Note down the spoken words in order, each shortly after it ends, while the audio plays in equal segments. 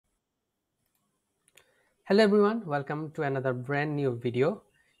Hello everyone, welcome to another brand new video.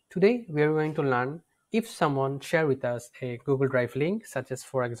 Today we are going to learn if someone share with us a Google Drive link such as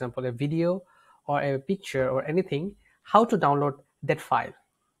for example a video or a picture or anything, how to download that file.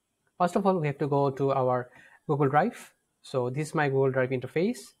 First of all, we have to go to our Google Drive. So this is my Google Drive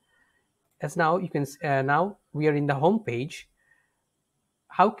interface. As now you can now we are in the home page.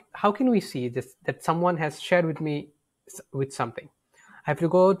 How can we see this that someone has shared with me with something? I have to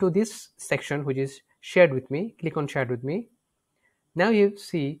go to this section which is shared with me, click on shared with me. Now you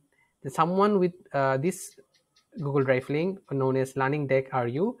see that someone with this Google Drive link known as Learning Deck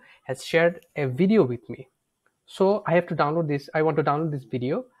RU has shared a video with me. So I have to download this. I want to download this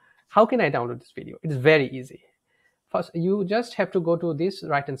video. How can I download this video? It's very easy. First, you just have to go to this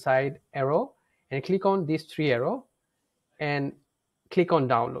right hand side arrow and click on these three arrow and click on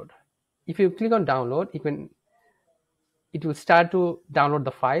download. If you click on download, it will start to download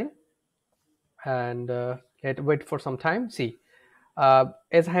the file and wait for some time. See,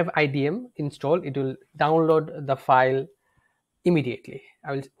 as I have IDM installed, it will download the file immediately.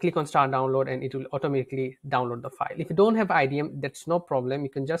 I will click on start download and it will automatically download the file. If you don't have IDM, that's no problem. You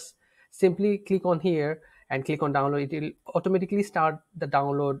can just simply click on here and click on download. It will automatically start the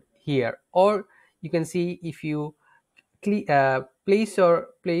download here. Or you can see if you place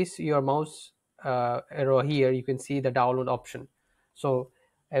your mouse arrow here, you can see the download option. So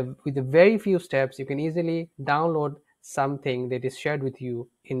with a very few steps, you can easily download something that is shared with you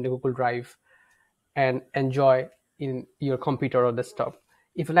in the Google Drive and enjoy in your computer or desktop.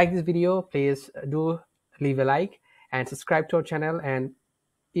 If you like this video, please do leave a like and subscribe to our channel. And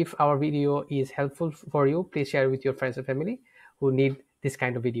if our video is helpful for you, please share with your friends and family who need this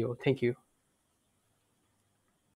kind of video. Thank you.